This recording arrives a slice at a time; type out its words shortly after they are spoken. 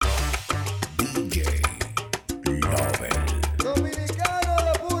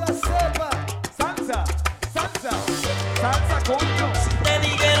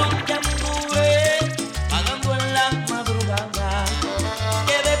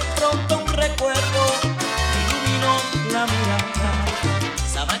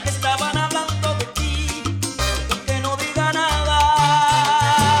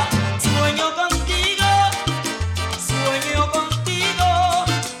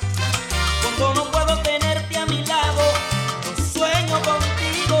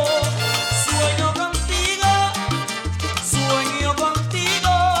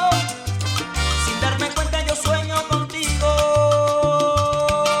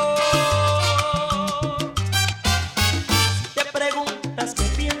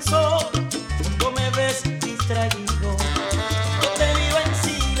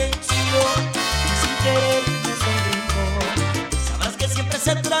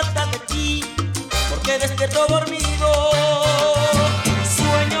falta de ti, porque despierto dormido.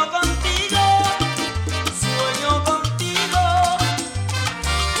 Sueño contigo, sueño contigo.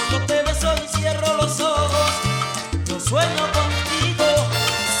 Cuando te beso y cierro los ojos, yo sueño contigo,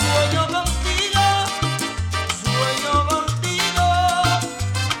 sueño contigo, sueño contigo.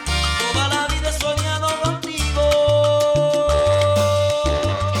 Toda la vida he soñado contigo.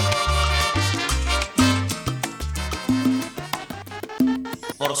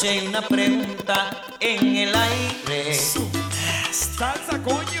 Por si hay una pregunta en el aire, salsa,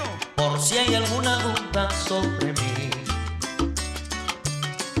 coño. por si hay alguna duda sobre mí,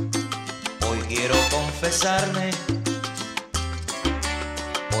 hoy quiero confesarme,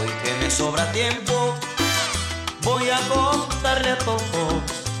 hoy que me sobra tiempo, voy a contarle a todos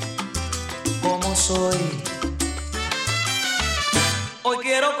cómo soy. Hoy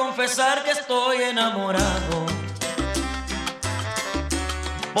quiero confesar que estoy enamorado,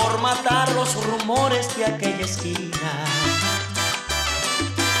 por matar los rumores de aquella esquina,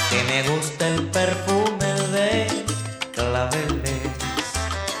 que me gusta el perfume de claveles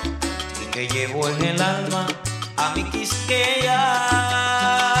y que llevo en el alma a mi Quisqueya.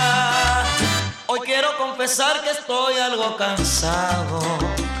 Hoy quiero confesar que estoy algo cansado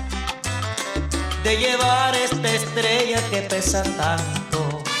de llevar esta estrella que pesa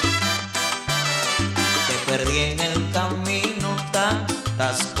tanto, que perdí en el camino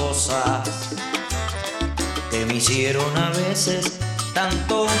tantas cosas que me hicieron a veces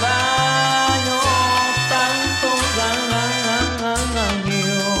tanto daño, tanto daño.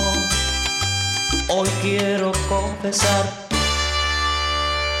 Hoy quiero confesar,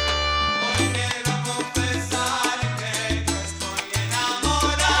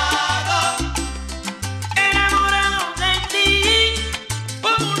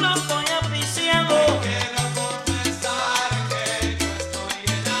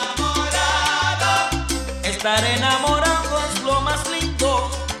 estar enamorado es lo más lindo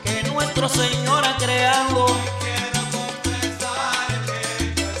que nuestro Señor ha creado. Quiero confesar que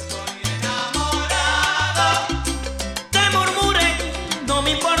yo estoy enamorado. Que murmuren, no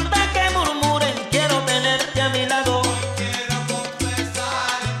me importa que murmuren, quiero tenerte a mi lado. Quiero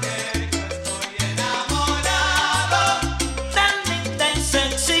confesar que yo estoy enamorado. Tan linda y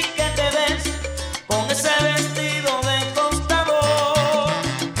sexy que te ves con ese vestido de costado.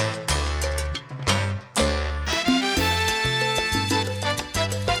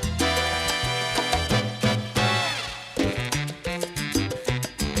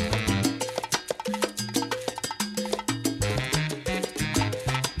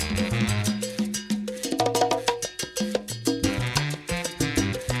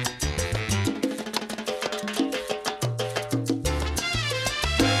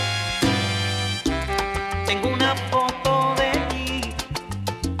 Tengo una foto de ti,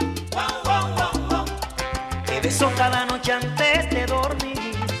 que beso cada noche antes de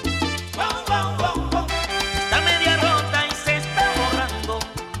dormir. Está media rota y se está borrando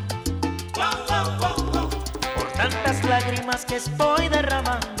por tantas lágrimas que estoy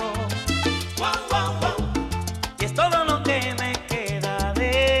derramando. Y es todo lo que me queda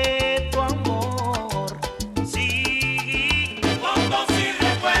de tu amor. Sí, Fotos y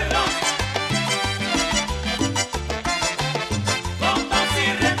recuerdos. Fotos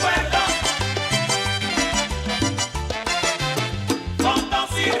y recuerdos.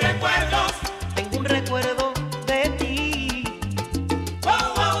 Fotos y recuerdos. tengo un recuerdo de ti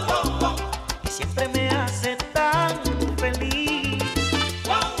que siempre me hace tan feliz.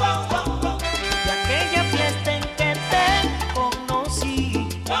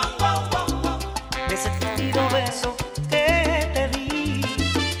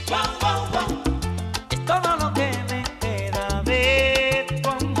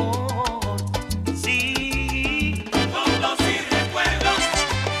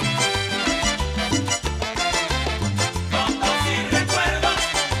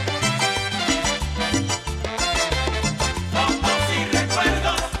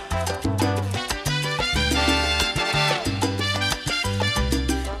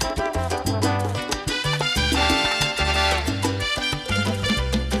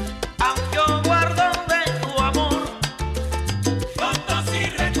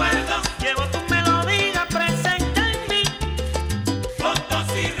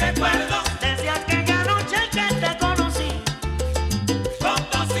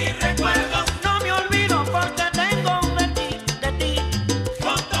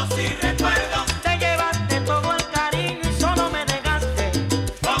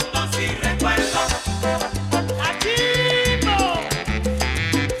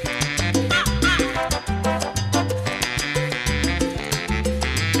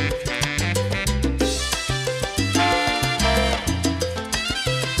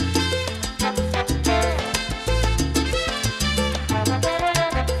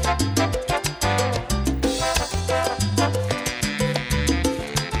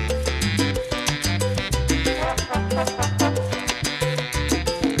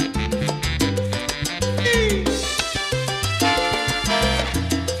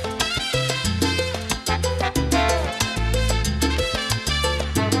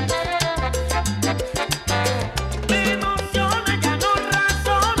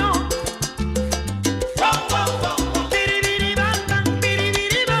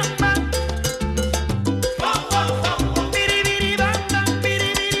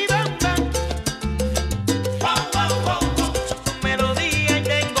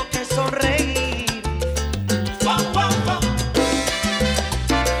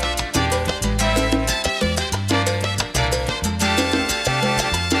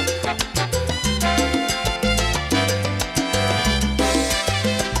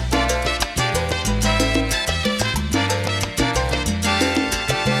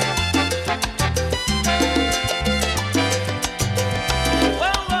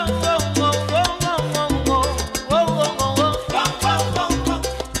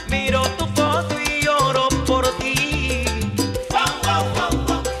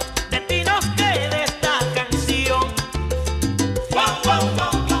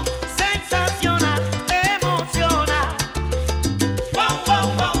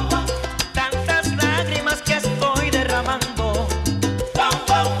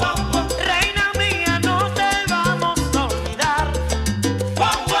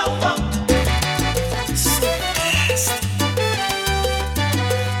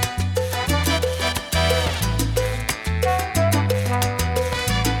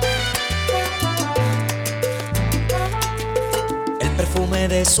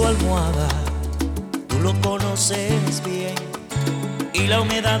 su almohada, tú lo conoces bien, y la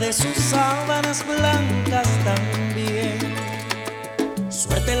humedad de sus sábanas blancas también.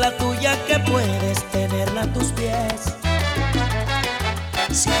 Suerte la tuya que puedes tenerla a tus pies,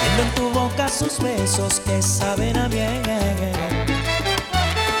 sintiendo en tu boca sus besos que saben a bien.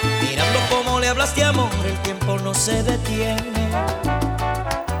 Mirando cómo le hablas de amor, el tiempo no se detiene,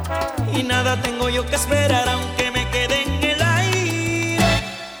 y nada tengo yo que esperar aunque me quede en el aire.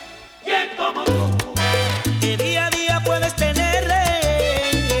 ¿Quién como tú? Que día a día puedes tenerle.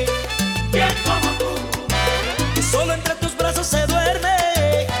 ¿Quién como tú? Que solo entre tus brazos se duerme.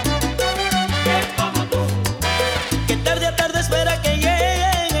 ¿Quién como tú? Que tarde a tarde espera que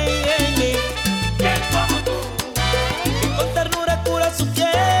llegue. ¿Quién como tú? Que con ternura cura sus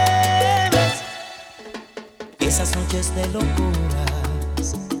fiebres. Esas noches de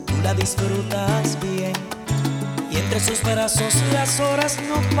locuras tú la disfrutas bien, y entre sus brazos las horas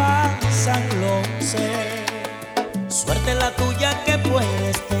no pasan, lo sé. Suerte la tuya que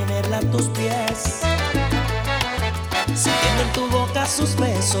puedes tenerla a tus pies, sintiendo en tu boca sus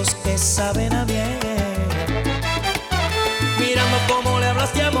besos que saben a bien. Mirando cómo le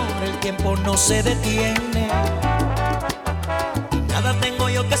hablas de amor, el tiempo no se detiene, y nada tengo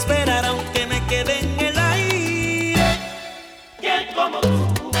yo que esperar aunque me quede en el aire. ¿Quién como tú?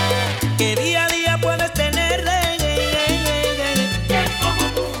 Que día a día puedes tenerle. ¿Quién como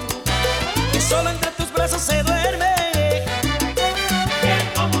tú? Que solo entre tus brazos se duerme. ¿Quién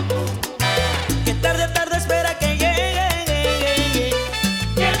como tú? Que tarde a tarde espera que llegue.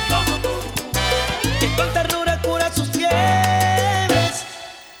 ¿Quién como tú? Que con ternura cura sus fiebres.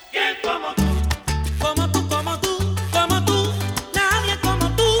 ¿Quién como tú? Como tú, como tú, como tú, nadie como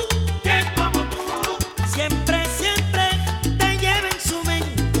tú. ¿Quién como tú? Siempre, siempre te lleva en su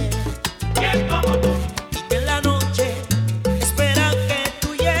mente, ¿Quién como tú? y que en la noche espera que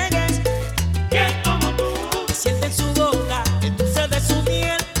tú llegues. ¿Quién como tú? Que siente en su boca el dulce de su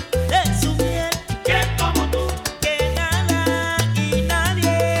miel, de su miel. ¿Quién como tú? Que nada y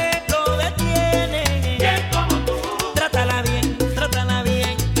nadie lo detiene. ¿Quién como tú? Trátala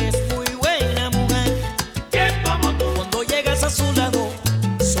bien, que es muy buena mujer. ¿Quién como tú? Cuando llegas a su lado,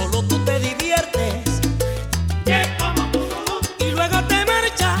 solo tú te diviertes, ¿Quién como tú? y luego te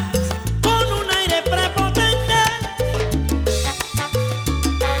marchas con un aire prepotente.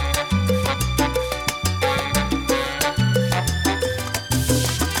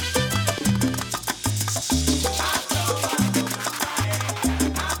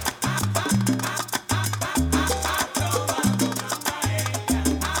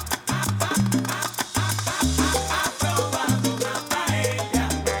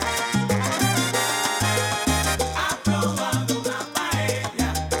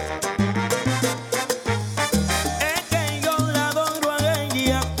 Es que yo la adoro a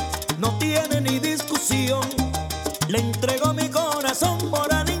ella, no tiene ni discusión. Le entrego mi corazón por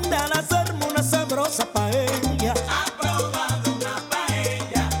linda al hacerme una sabrosa paella. Aprobado una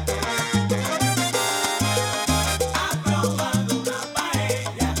paella. Aprobado una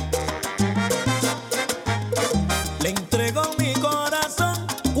paella. Le entrego mi corazón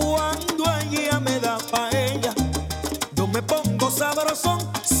cuando ella me da paella. Yo me pongo sabrosón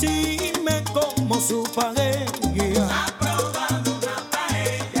si me como su paella. Aprobado una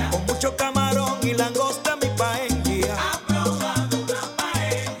paella. Con mucho camarón y langosta mi paella. Aprobado una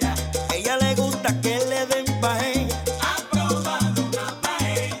paella. Ella le gusta que le den paella. Aprobado una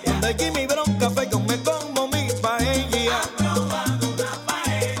paella. Cuando allí mi bronca fe yo me como mi paella. Aprobado una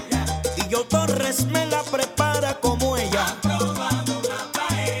paella. Y yo Torres me la prepara como ella, Aprobado una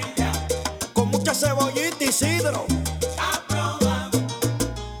paella. con mucha cebollita y sidro. Aprobado.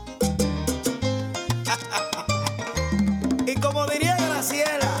 Y como diría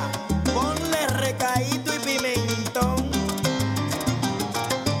Graciela, ponle recaíto y pimentón.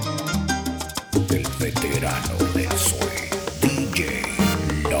 El veterano del soy, DJ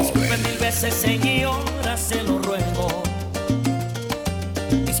Disculpe Lobel. mil veces, señora, se lo ruego.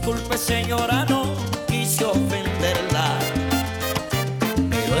 Disculpe, señora, no quise ofenderla,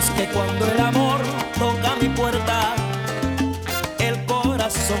 pero es que cuando el amor toca mi puerta, el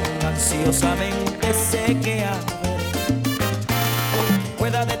corazón ansiosamente se queda.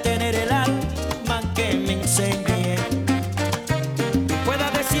 Pueda detener el alma que me enseñe, pueda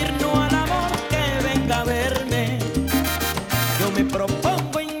decir no al amor que venga a verme. Yo me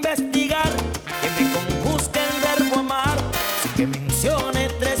propongo investigar, que me conjuzgue el verbo amar, sin que mencione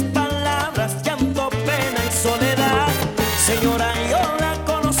tres palabras: llanto, pena y soledad. Señora, yo la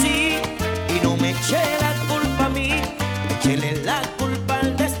conocí y no me eché la culpa a mí, échele la culpa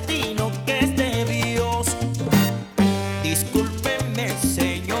al destino que es de Dios.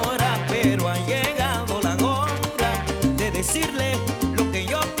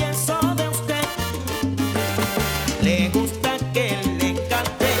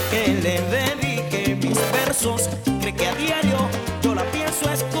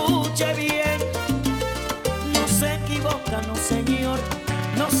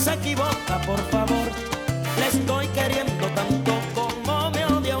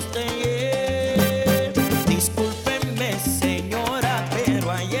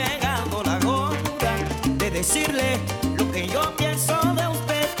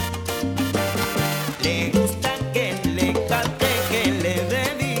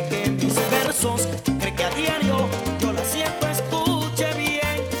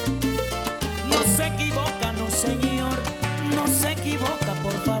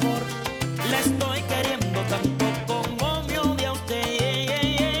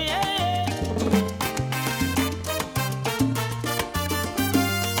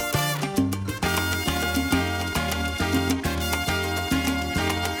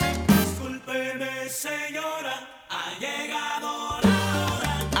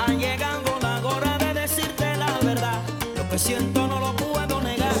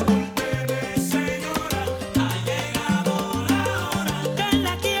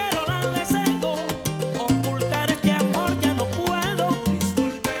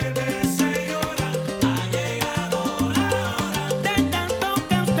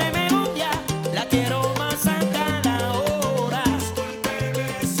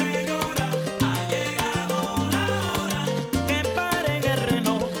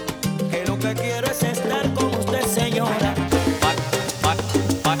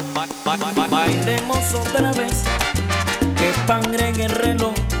 Bailemos otra vez, que sangre en el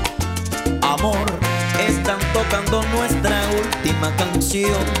reloj. Amor, están tocando nuestra última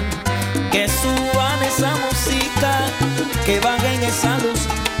canción. Que suban esa música, que bajen esa luz,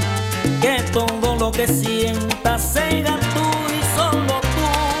 que todo lo que sientas sea tú y solo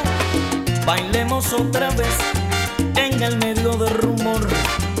tú. Bailemos otra vez en el medio del rumor,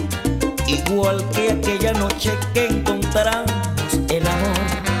 igual que aquella noche que encontramos el amor.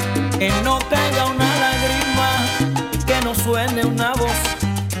 Que no caiga una lágrima, que no suene una voz,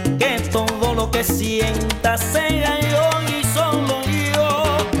 que todo lo que sientas sea yo y solo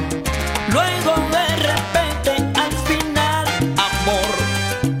yo. Luego de repente al final, amor,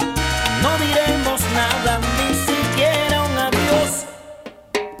 no diremos nada, ni siquiera un adiós.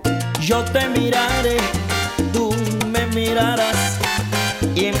 Yo te miraré, tú me mirarás,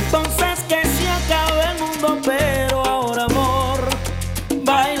 y entonces que se acabe el mundo. Pero ahora, amor,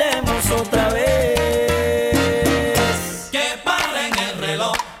 bailemos otra vez. Que paren el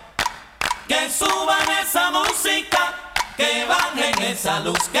reloj, que suban esa música, que bajen esa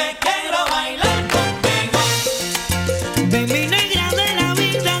luz, que quiero bailar contigo. Ven, mi negra de la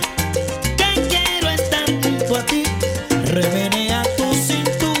vida, que quiero estar junto a ti. Remenea tu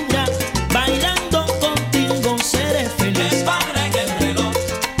cintura, bailando contigo seré feliz. Que paren el reloj,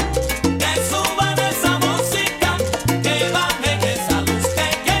 que suban esa música, que bajen esa luz, que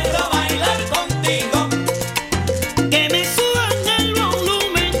quiero bailar contigo. Que me suban el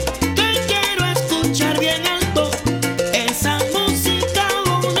volumen, que quiero escuchar bien alto esa música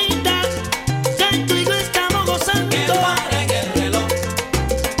bonita que tú y yo estamos gozando. Que paren el reloj,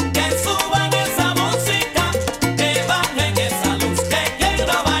 que suban esa música, que bajen esa luz, que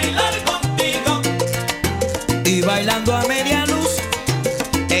quiero bailar contigo. Y bailando a media luz,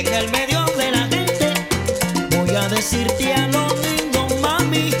 en el medio de la gente, voy a decirte a lo lindo,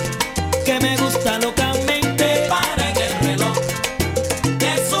 mami, que me gusta locamente. Paren el reloj,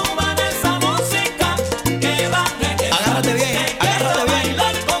 que suban esa música, que bajen esa Agárrate luz, bien, que quiero agárrate bien.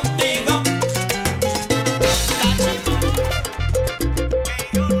 bailar contigo.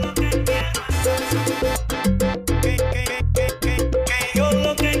 Que yo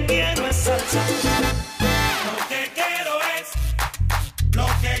lo que quiero es salsa. Lo que quiero es, lo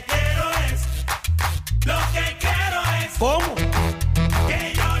que quiero es, lo que quiero es, ¿Cómo?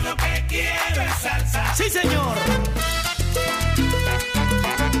 que yo lo que quiero es salsa. Sí, señor.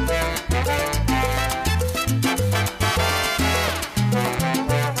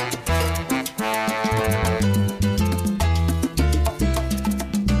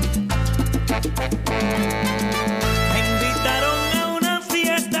 Me invitaron a una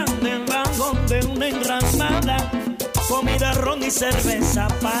fiesta del vagón de una enramada, comida, ron y cerveza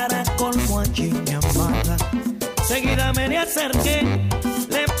para colmo allí mi amada. Seguida me le acerqué,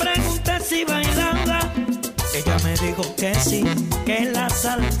 le pregunté si bailaba. Ella me dijo que sí, que la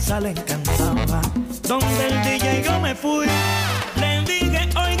salsa le encantaba. Donde el DJ yo me fui, le dije,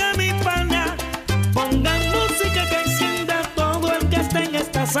 oiga mi pana, pongan música que encienda todo el que esté en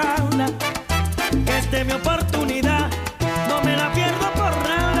esta sala. Que esta es mi oportunidad, no me la pierdo por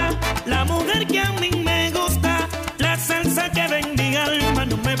nada. La mujer que a mí me gusta, la salsa que bendiga alma.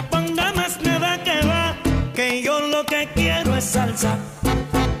 No me ponga más nada que va, que yo lo que quiero es salsa.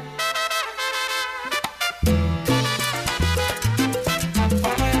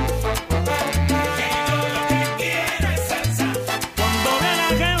 Que yo lo que quiero es salsa. Cuando ve la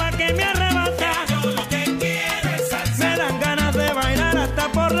jeva que me arrebata, Yo lo que quiero es salsa. me dan ganas de bailar hasta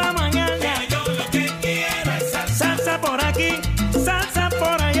por la mañana. Que yo lo que quiero es salsa. Salsa por aquí, salsa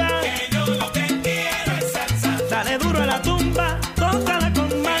por allá. Que yo lo que quiero es salsa. Dale duro a la tumba, tócala con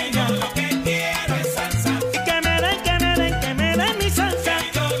Que maña. yo lo que quiero es salsa. Y que me den, que me den, que me den mi salsa.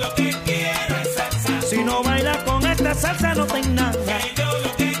 Que yo lo que quiero es salsa. Si no bailas con esta salsa no te nada. Que yo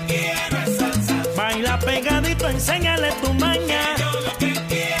lo que quiero es salsa. Baila pegadito, enséñale tu maña. Yo lo que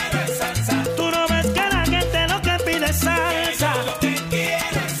quiero es salsa. Tú no ves que la gente lo que pide es salsa. Lo que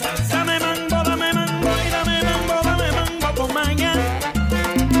quiero es salsa. Dame mambo y dame mambo con maña.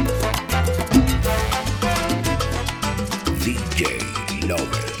 DJ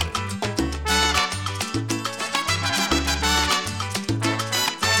Lover.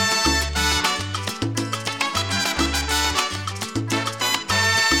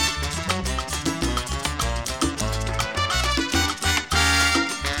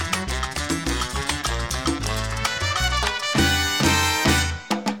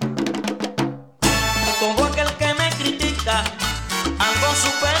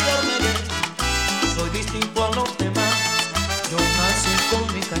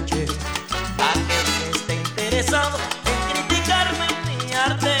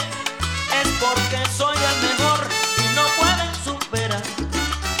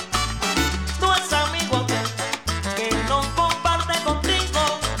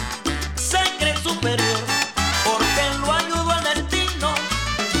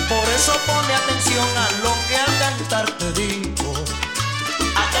 eso pone atención a lo que al cantar te digo.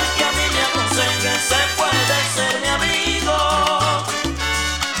 Aquel que a mí me aconseje se puede ser mi amigo.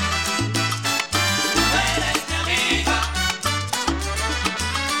 Tú eres mi amiga.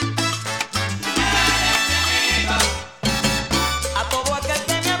 Eres mi amiga. A todo aquel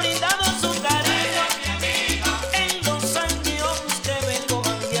que me ha brindado su cariño en los años que vengo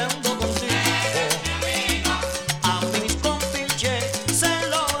jangueando contigo. A mis compinches se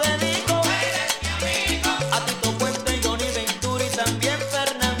lo dedico. A Tito Puente, Johnny Ventura y también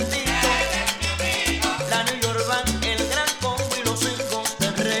Fernandito. La New York Band, el Gran Combo y los hijos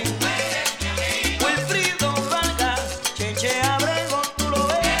del rey. Wilfrido Vargas, Cheche Abrego, tú lo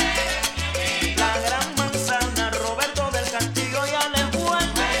ves. La Gran Manzana, Roberto del Castillo y Alex Juan.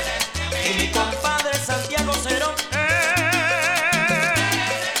 Y mi compadre Santiago Cerón.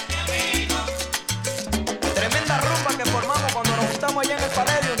 Tremenda rumba que formamos cuando nos juntamos allá en el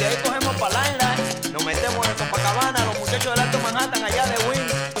Palladium. De ahí cogemos pa' Line, nos metemos en Copacabana. Los muchachos del Alto Manhattan allá de Win,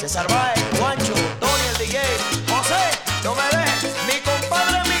 César Baez, Juancho, Tony el DJ, José, no me dejes, mi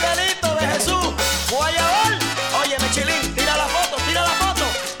compadre Miguelito de Jesús, Guayabal. Oye, Michelin, tira la foto, tira la foto.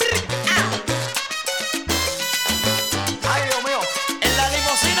 Ay, Dios mío, en la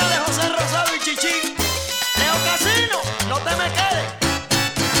limusina de José Rosado y Chichín. Leo Casino, no te me quedes.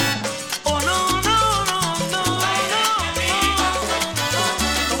 Oh no, no, no, no, no,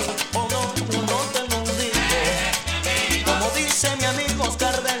 oh no, no te lo digo. Como dice mi amigo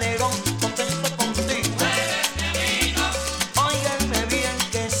Oscar de León, contento contigo. Óiganme bien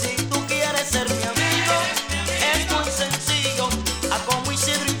que si tú quieres ser mi amigo, es muy sencillo, a como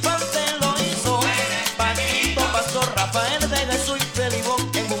Isidro Infante lo hizo. Paquito, Pastor Rafael de Jesús y Felibón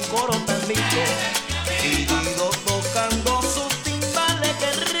en un coro tan lindo. Y Guido tocando sus timbales,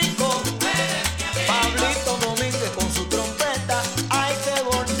 qué rico. Pablito Domínguez con su trompeta, ay qué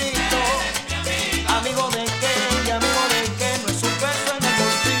bonito. Amigo de qué no es un peso en el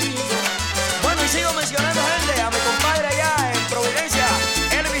bolsillo. Bueno, y sigo mencionando gente, a mi compadre allá en Providencia,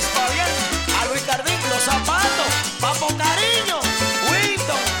 Elvis Fabián, a Luis Cardín, Los Zapatos, Papo Cariño,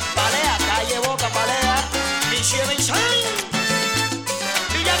 Winston, Palea, Calle Boca, Palea, Michelle Michelle,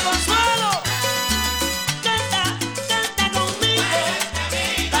 Villa Consuelo. Canta, canta conmigo,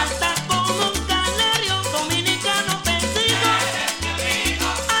 canta como un canario dominicano perdido.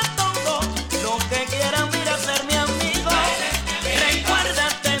 A todo lo que quieran, mira, ser mi amigo.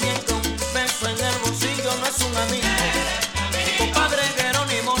 Recuérdate bien que un beso en el bolsillo no es un amigo. Mi compadre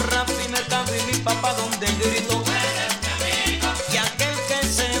Jerónimo, Rafi Mercado y mi papá donde grito. Y aquel que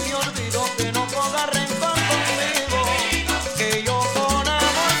se me olvidó que no ponga rencor conmigo, que yo con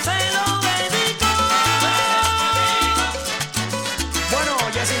amor se lo dedico. Bueno,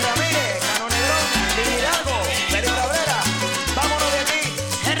 Jessy Ramírez, Cano Negrón, Lili Hidalgo, Peri Cabrera, vámonos de aquí.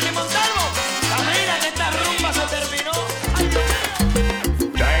 Henry Montalvo, camina que esta rumba se terminó.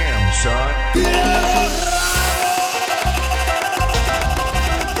 Damn, son.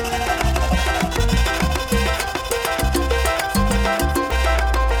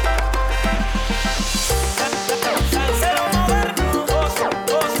 Salsero moderno,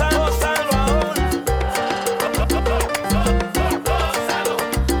 gózalo ahora.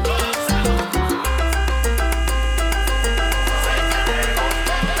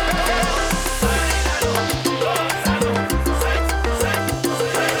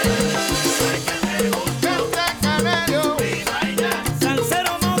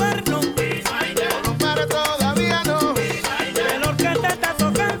 Salsero moderno, No pare todavía no, el orquesta está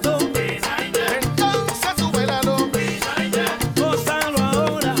tocando. entonces súbelalo, Gózalo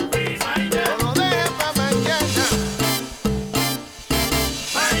ahora. no lo dejes pa' mañana.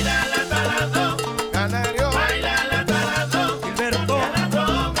 Canario, Alberto,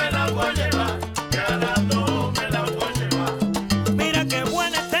 mira qué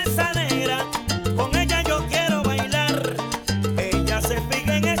buena está esa negra, con ella yo quiero bailar. Ella se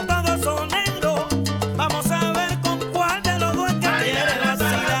fija en estos dos son negros, vamos a ver con cuál de los dos es que quiere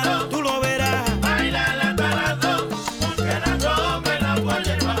vacilar. Tú lo verás.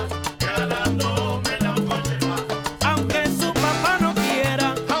 Aunque su papá no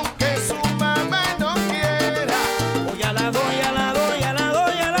quiera, aunque su mamá no quiera, voy a la doy, a la doy, a la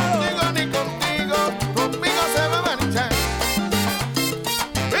doy, a la doy. contigo ni contigo, conmigo se va a marchar.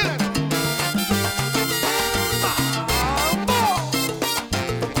 Mira.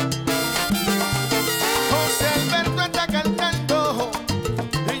 José Alberto está cantando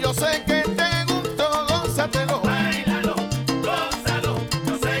y yo sé que te gustó, gózatelo.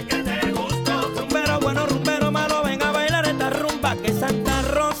 Rumbero bueno, rumbero malo, ven a bailar esta rumba que Santa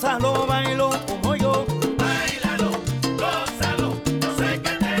Rosa lo bailó como yo. Gózalo, yo sé que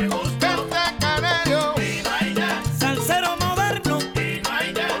te gusta.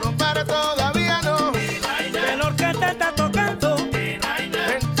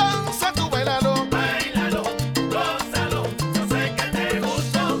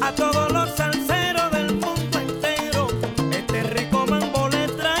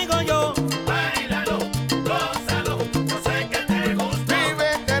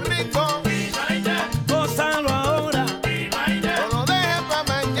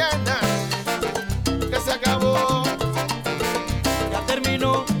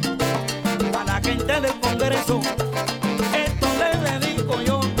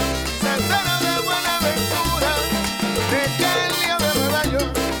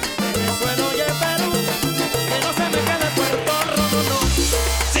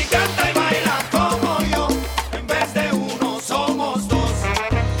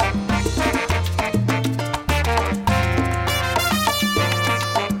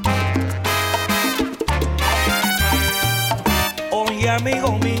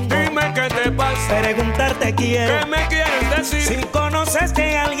 amigo mío. Dime qué te pasa, Preguntarte quiero. ¿qué me quieres decir? Si conoces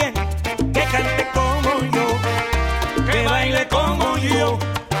de alguien que cante como yo, que baile como yo.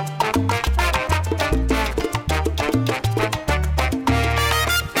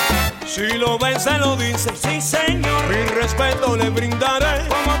 Si lo ves, se lo dice. Sí, señor. Mi respeto le brindaré.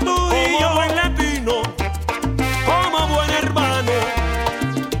 Como tú y como yo. buen latino, como buen hermano.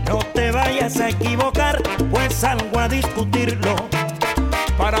 No te vayas a equivocar, pues salgo a discutirlo.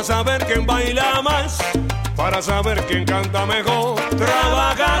 Para saber quién baila más, para saber quién canta mejor.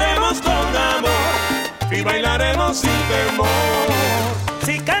 Trabajaremos con amor y bailaremos sin temor.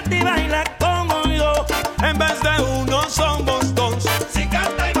 Si canta y baila como yo, En vez de uno somos dos. Si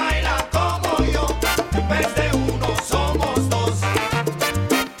canta y baila como yo, en vez de uno somos dos.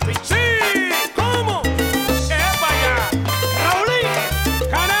 ¡Sí! ¿Cómo? ¡Epa ya! ¡Raulín!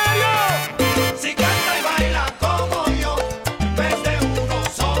 ¡Canario! Si canta y baila como yo, en vez de uno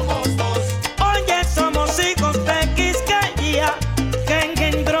somos dos. oye, somos hijos de Quisqueya, que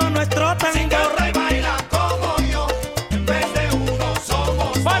engendró nuestro Si tambor. canta y baila como yo, en vez de uno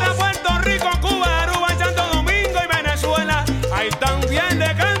somos dos. Para Puerto Rico, Cuba, Aruba, Santo Domingo y Venezuela, ahí también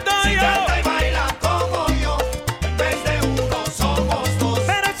le canto Si yo. canta y baila como yo, en vez de uno somos dos.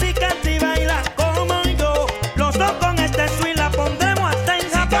 Pero si canta y baila como yo, los dos con este swing la pondremos hasta en Si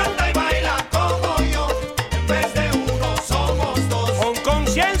Japón. canta y baila como yo, en vez de uno somos dos. Con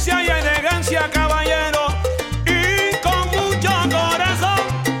conciencia y elegancia, caballero, y con mucho corazón.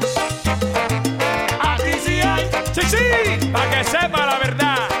 Aquí sí hay, sí, para que sepa la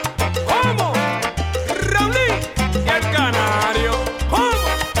verdad. ¿Cómo? Raulín y el Canario. ¿Cómo?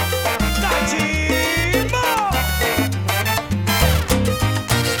 ¡Cachimbo!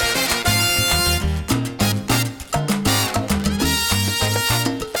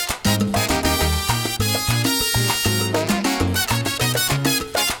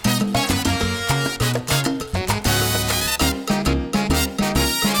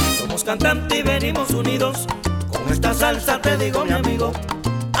 Somos cantantes y venimos unidos. Con esta salsa te digo, mi amigo,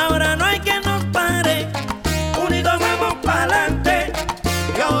 ahora no hay quien nos pare. Unidos vamos pa'lante.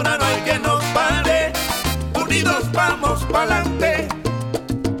 Y ahora no hay que nos pare, unidos vamos pa'lante.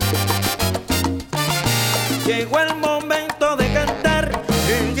 Llegó el momento de cantar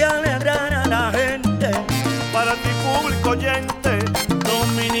y de alegrar a la gente. Para ti, público oyente,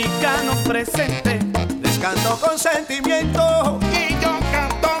 dominicanos presentes. Les canto con sentimiento y yo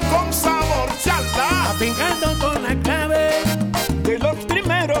canto con sabor. ¡Salta! Afincando con la clave De los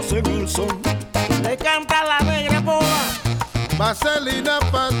primeros en el son. le canta la negra boa. Vaselina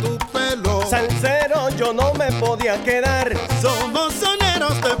pa' tu pelo. Salsero, yo no me podía quedar. Somos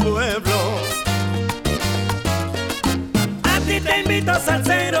soneros de pueblo. A ti te invito,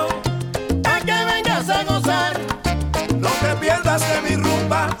 salsero, A que vengas a gozar. No te pierdas de mi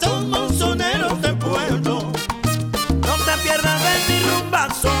rumba. Somos soneros de pueblo. no te pierdas de mi rumba.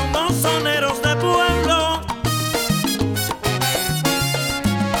 Somos soneros de pueblo.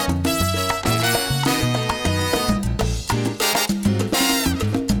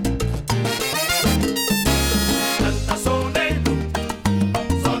 Canta sonero,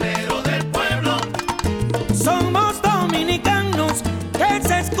 sonero del pueblo. Somos dominicanos que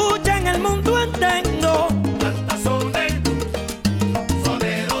se escucha en el mundo entero. Canta sonero,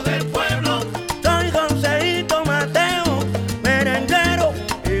 sonero del pueblo. Soy Joseito Mateo, merenguero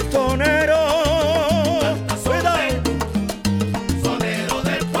y sonero. Canta sonero, sonero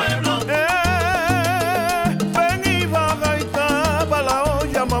del pueblo. Ven y baja y tapa la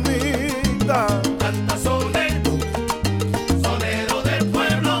olla, mamita. Canta sonero, sonero del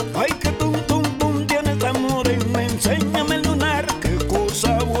pueblo. Ay, que tum tum tum tienes amor y me enséñame el lunar, qué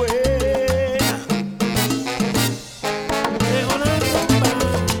cosa buena. Dejo la rumba.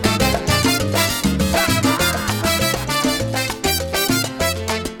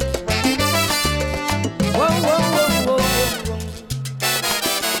 Wow, wow, wow, wow, wow.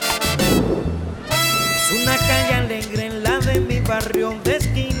 Es una calle alegre en la de mi barrio, de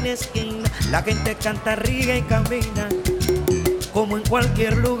esquina a esquina. La gente canta, ríe y camina como en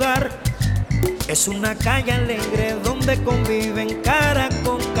cualquier lugar. Es una calle alegre donde conviven cara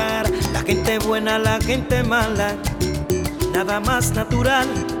con cara. La gente buena, la gente mala, nada más natural.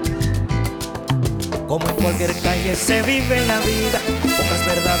 Como en cualquier calle se vive la vida, pocas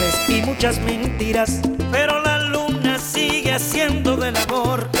verdades y muchas mentiras. Pero la luna sigue haciendo del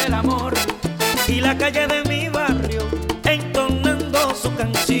amor, y la calle de mi barrio entonando su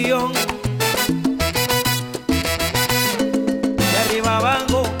canción. De arriba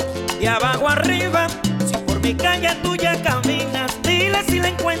abajo y abajo arriba, si por mi calle tú ya caminas, dile si la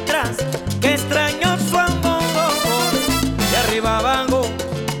encuentras que extraño su amor. De arriba abajo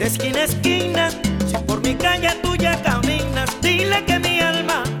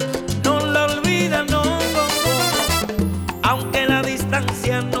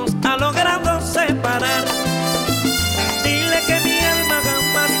distancia nos ha logrado separar. Dile que mi alma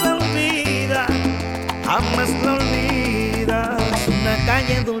jamás la olvida, jamás la olvida. Es una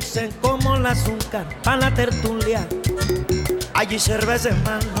calle dulce como el azúcar para la tertulia. Allí cerveza en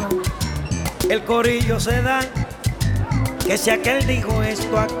mano, el corillo se da. Que si aquel dijo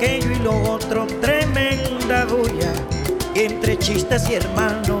esto, aquello y lo otro, tremenda bulla. Y entre chistes y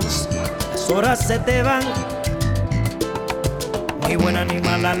hermanos, las horas se te van. Muy buen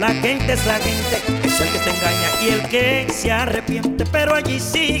animal a la gente es la gente, es el que te engaña y el que se arrepiente. Pero allí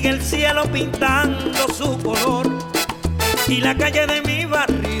sigue el cielo pintando su color y la calle de mi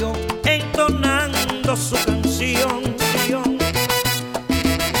barrio entonando su canción.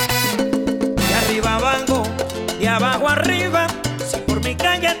 De arriba abajo, de abajo arriba, si por mi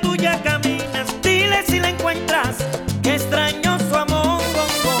calle tú ya caminas, dile si la encuentras, que extraño su amor.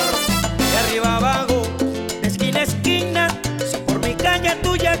 De arriba abajo, de esquina a esquina, si por mi calle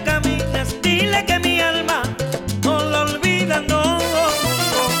tú ya caminas, dile que mi alma no lo olvida, no.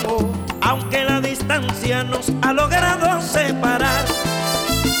 Aunque la distancia nos ha logrado separar,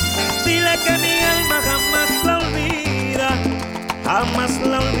 dile que mi alma jamás la olvida, jamás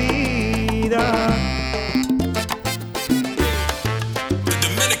la olvida.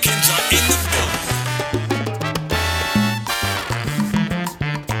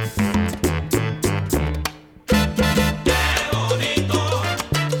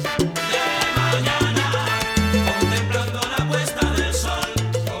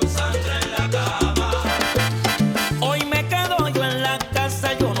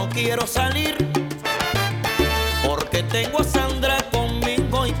 Quiero salir porque tengo a Sandra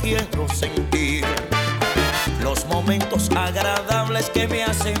conmigo y quiero sentir los momentos agradables que me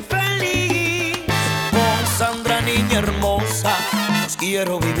hacen feliz. Con Sandra, niña hermosa, los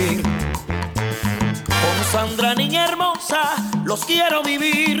quiero vivir. Con Sandra, niña hermosa, los quiero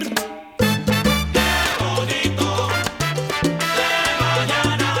vivir.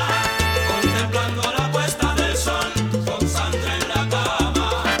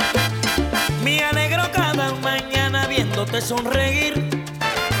 Sonreír,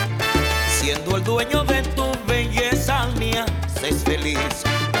 siendo el dueño de tu belleza, mía, es feliz.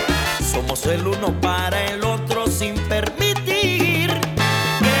 Somos el uno para el otro sin permitir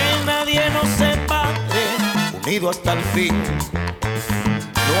que nadie nos separe, unido hasta el fin.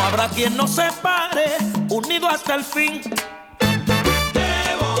 No habrá quien nos separe, unido hasta el fin.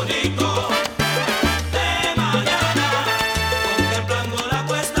 Qué bonito.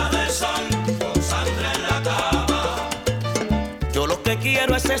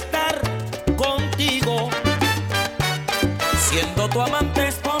 Quiero es estar contigo, siendo tu amante,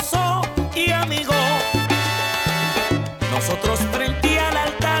 esposo y amigo. Nosotros frente al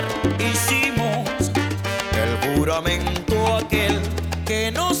altar hicimos el juramento aquel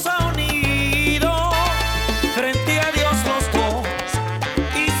que nos ha unido. Frente a Dios los dos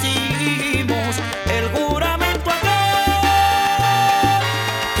hicimos el juramento aquel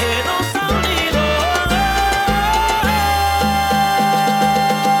que nos ha unido.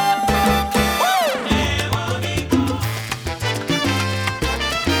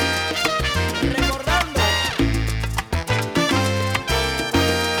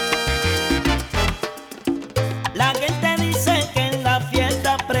 La gente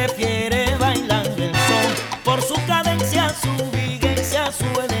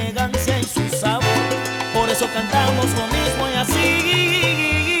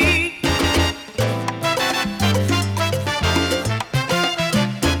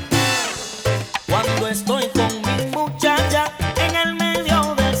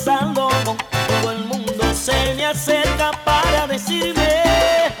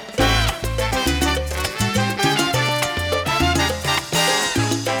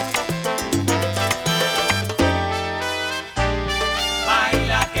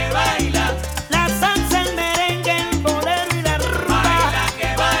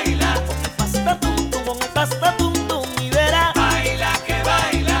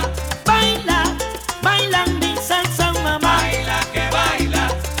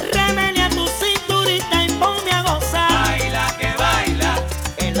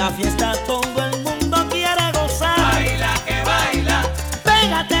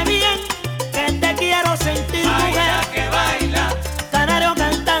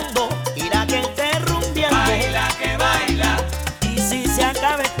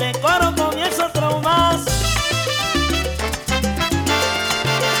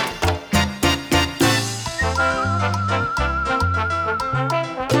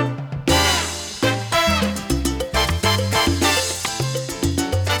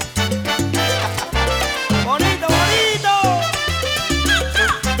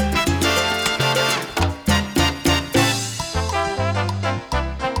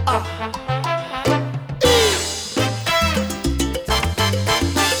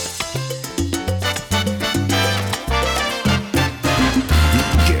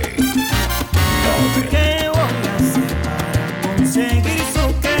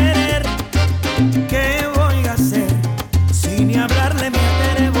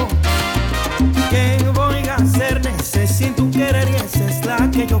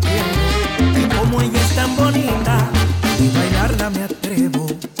que yo quiero. Y como ella es tan bonita, y bailarla me atrevo.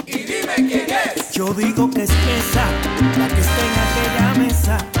 Y dime quién es. Yo digo que es esa, la que está en aquella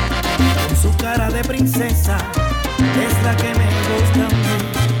mesa, con su cara de princesa, es la que me gusta a mí.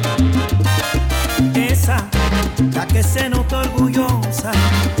 Esa, la que se nota orgullosa,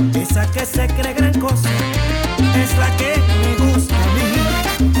 esa que se cree gran cosa, es la que me gusta a mí.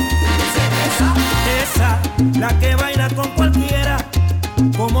 Esa, la que baila con cualquiera,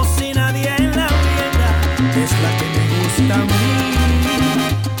 como si nadie la viera, es la que me gusta a mí.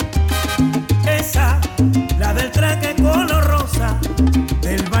 Esa, la del traje color rosa,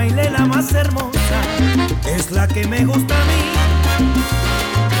 del baile la más hermosa, es la que me gusta a mí.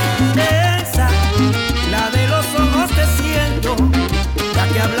 Esa, la de los ojos te siento, la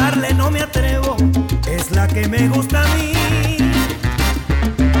que hablarle no me atrevo, es la que me gusta a mí.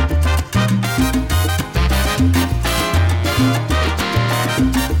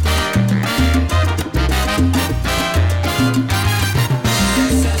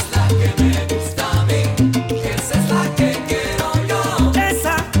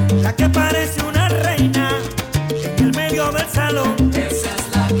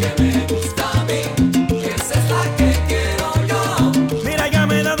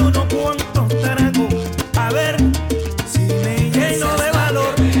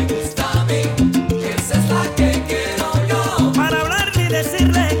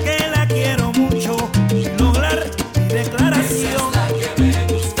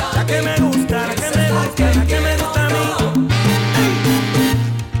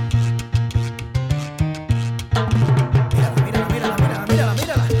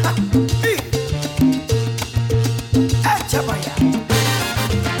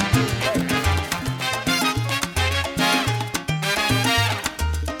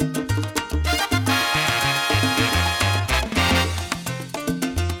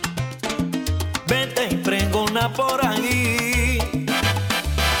 Por ahí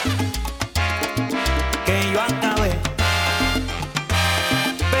que yo acabé,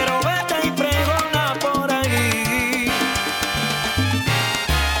 pero vete y pregona por ahí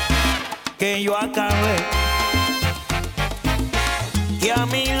que yo acabé, que a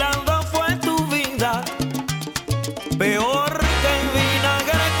mi lado fue tu vida peor que el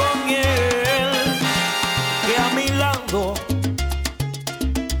vinagre con miel, que a mi lado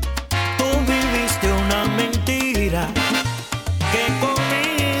que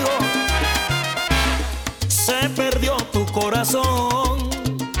conmigo se perdió tu corazón.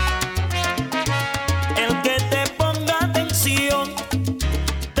 El que te ponga atención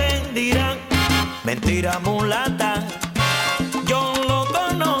te dirá mentira mulata. Yo lo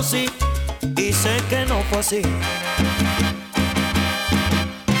conocí y sé que no fue así.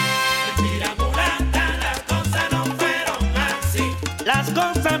 Mentira mulata, las cosas no fueron así. Las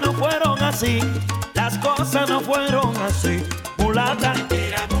cosas no fueron así. Las cosas no fueron así, mulata.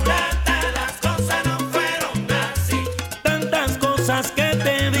 Mentira, mulata, las cosas no fueron así. Tantas cosas que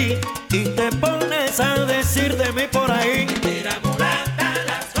te di y te pones a decir de mí por ahí. Mentira, mulata,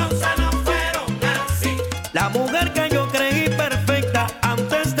 las cosas no fueron así. La mujer que yo creí perfecta,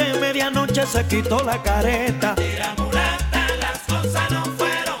 antes de medianoche se quitó la careta. Mentira, mulata, las cosas no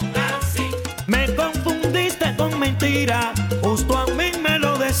fueron así. Me confundiste con mentira.